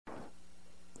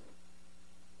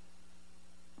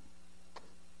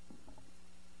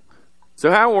So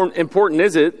how important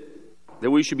is it that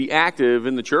we should be active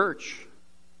in the church?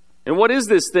 And what is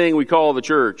this thing we call the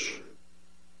church?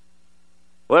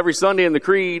 Well, every Sunday in the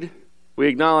Creed, we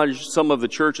acknowledge some of the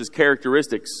church's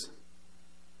characteristics.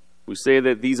 We say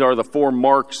that these are the 4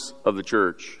 marks of the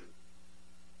church.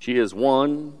 She is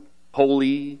one,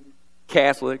 holy,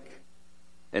 Catholic,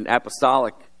 and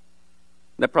apostolic.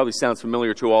 That probably sounds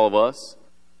familiar to all of us.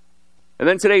 And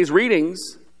then today's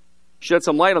readings shed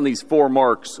some light on these 4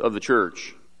 marks of the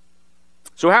church.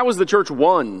 So how was the church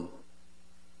one?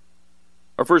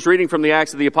 Our first reading from the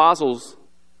Acts of the Apostles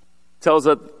tells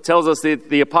us that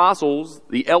the apostles,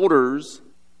 the elders,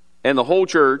 and the whole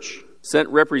church sent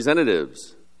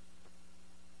representatives.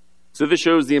 So this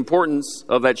shows the importance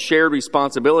of that shared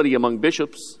responsibility among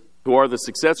bishops, who are the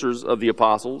successors of the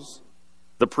apostles,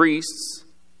 the priests,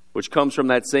 which comes from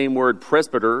that same word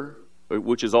presbyter,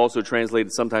 which is also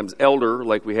translated sometimes elder,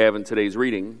 like we have in today's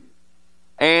reading,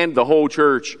 and the whole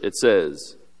church, it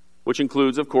says, which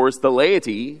includes, of course, the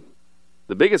laity,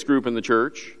 the biggest group in the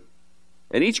church,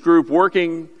 and each group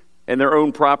working in their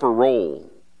own proper role.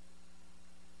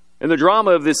 And the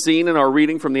drama of this scene in our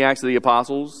reading from the Acts of the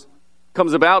Apostles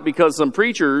comes about because some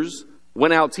preachers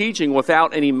went out teaching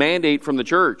without any mandate from the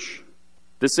church.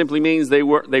 This simply means they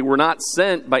were not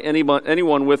sent by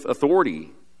anyone with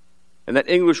authority. And that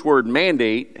English word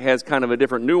mandate has kind of a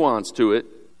different nuance to it.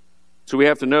 So we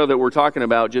have to know that we're talking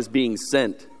about just being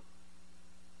sent.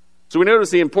 So we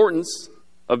notice the importance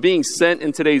of being sent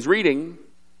in today's reading.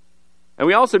 And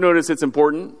we also notice it's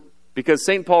important because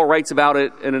St. Paul writes about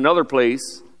it in another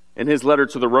place in his letter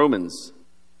to the Romans.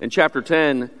 In chapter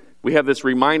 10, we have this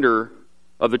reminder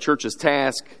of the church's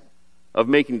task of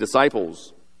making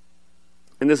disciples.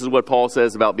 And this is what Paul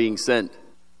says about being sent.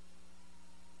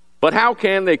 But how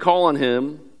can they call on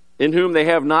him in whom they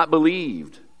have not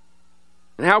believed?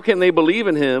 And how can they believe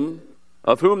in him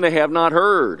of whom they have not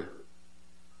heard?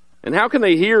 And how can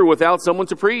they hear without someone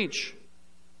to preach?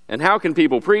 And how can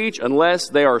people preach unless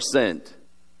they are sent?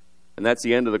 And that's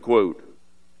the end of the quote.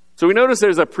 So we notice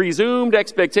there's a presumed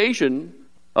expectation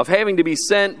of having to be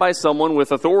sent by someone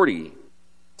with authority,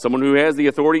 someone who has the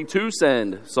authority to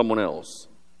send someone else.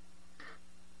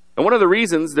 And one of the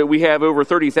reasons that we have over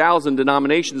 30,000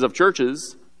 denominations of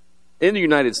churches in the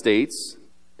United States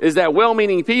is that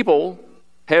well-meaning people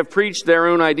have preached their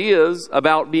own ideas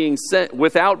about being sent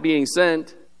without being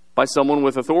sent by someone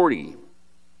with authority.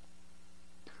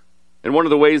 And one of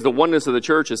the ways the oneness of the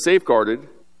church is safeguarded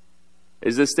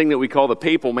is this thing that we call the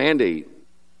papal mandate.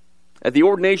 At the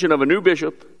ordination of a new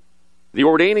bishop, the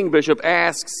ordaining bishop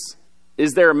asks,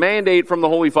 is there a mandate from the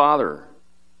Holy Father?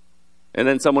 And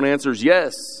then someone answers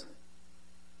yes.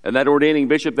 And that ordaining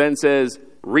bishop then says,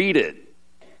 read it.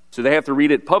 So they have to read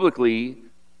it publicly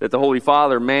that the Holy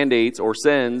Father mandates or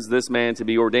sends this man to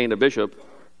be ordained a bishop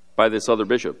by this other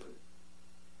bishop.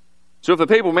 So if the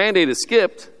papal mandate is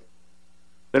skipped,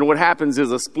 then what happens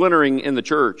is a splintering in the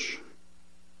church.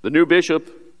 The new bishop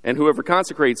and whoever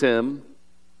consecrates him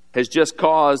has just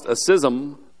caused a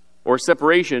schism or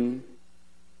separation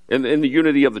in the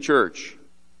unity of the church.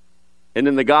 And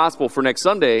in the gospel for next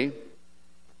Sunday,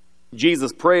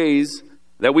 Jesus prays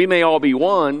that we may all be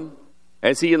one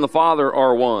as he and the Father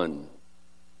are one.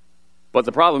 But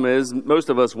the problem is most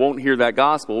of us won't hear that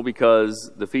gospel because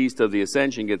the Feast of the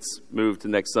Ascension gets moved to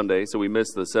next Sunday, so we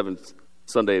miss the 7th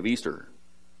Sunday of Easter.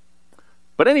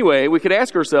 But anyway, we could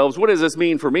ask ourselves, what does this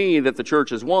mean for me that the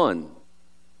church is one?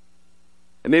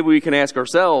 And maybe we can ask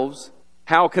ourselves,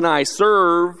 how can I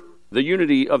serve the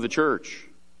unity of the church?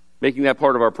 Making that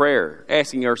part of our prayer,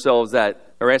 asking ourselves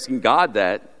that, or asking God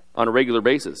that on a regular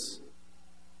basis.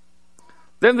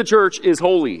 Then the church is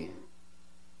holy.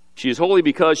 She is holy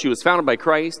because she was founded by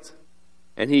Christ,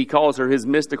 and he calls her his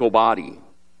mystical body.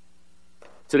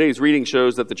 Today's reading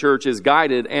shows that the church is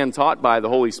guided and taught by the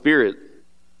Holy Spirit.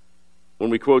 When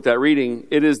we quote that reading,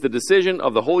 it is the decision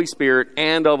of the Holy Spirit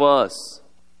and of us.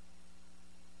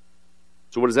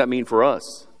 So what does that mean for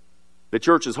us? The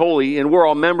church is holy, and we're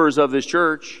all members of this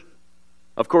church.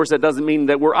 Of course, that doesn't mean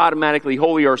that we're automatically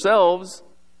holy ourselves,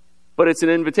 but it's an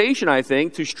invitation, I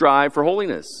think, to strive for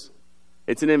holiness.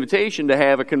 It's an invitation to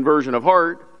have a conversion of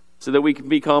heart so that we can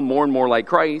become more and more like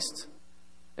Christ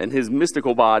and his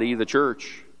mystical body, the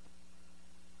church.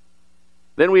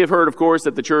 Then we have heard, of course,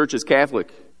 that the church is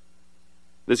Catholic.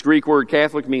 This Greek word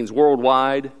Catholic means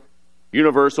worldwide,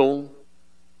 universal,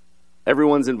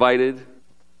 everyone's invited,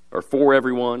 or for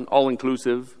everyone,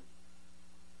 all-inclusive.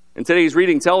 And today's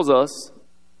reading tells us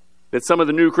that some of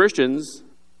the new Christians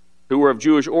who were of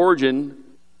Jewish origin,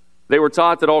 they were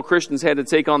taught that all Christians had to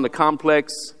take on the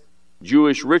complex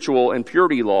Jewish ritual and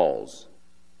purity laws.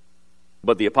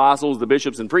 But the apostles, the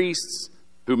bishops, and priests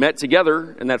who met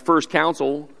together in that first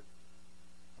council,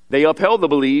 they upheld the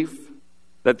belief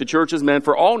that the church is meant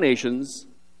for all nations,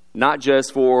 not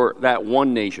just for that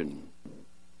one nation.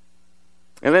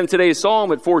 And then today's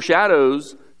psalm, it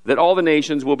foreshadows that all the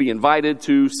nations will be invited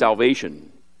to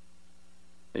salvation.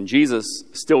 And Jesus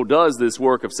still does this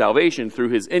work of salvation through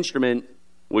his instrument,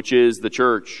 which is the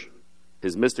church,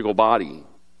 his mystical body.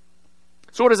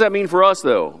 So what does that mean for us,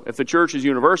 though? If the church is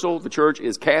universal, the church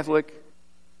is Catholic,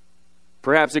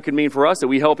 perhaps it could mean for us that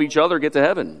we help each other get to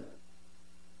heaven.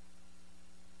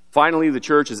 Finally, the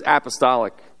church is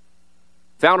apostolic,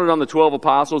 founded on the 12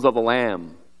 apostles of the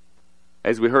Lamb,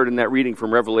 as we heard in that reading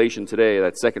from Revelation today,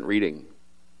 that second reading.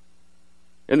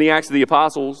 In the Acts of the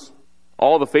Apostles,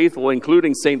 all the faithful,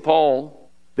 including St. Paul,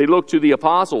 they look to the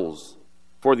apostles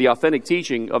for the authentic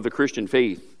teaching of the Christian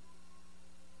faith.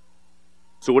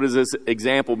 So what does this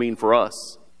example mean for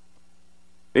us?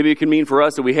 Maybe it can mean for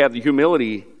us that we have the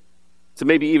humility to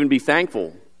maybe even be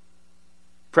thankful,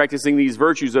 practicing these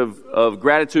virtues of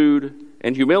gratitude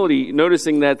and humility,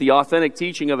 noticing that the authentic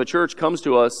teaching of the church comes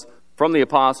to us from the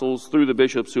apostles through the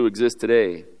bishops who exist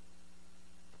today.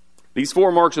 These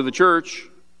 4 marks of the church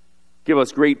give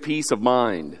us great peace of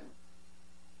mind.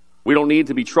 We don't need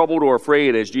to be troubled or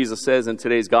afraid, as Jesus says in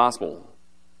today's gospel.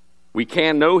 We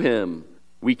can know him.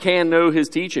 We can know his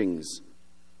teachings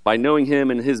by knowing him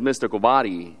in his mystical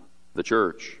body, the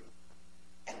church.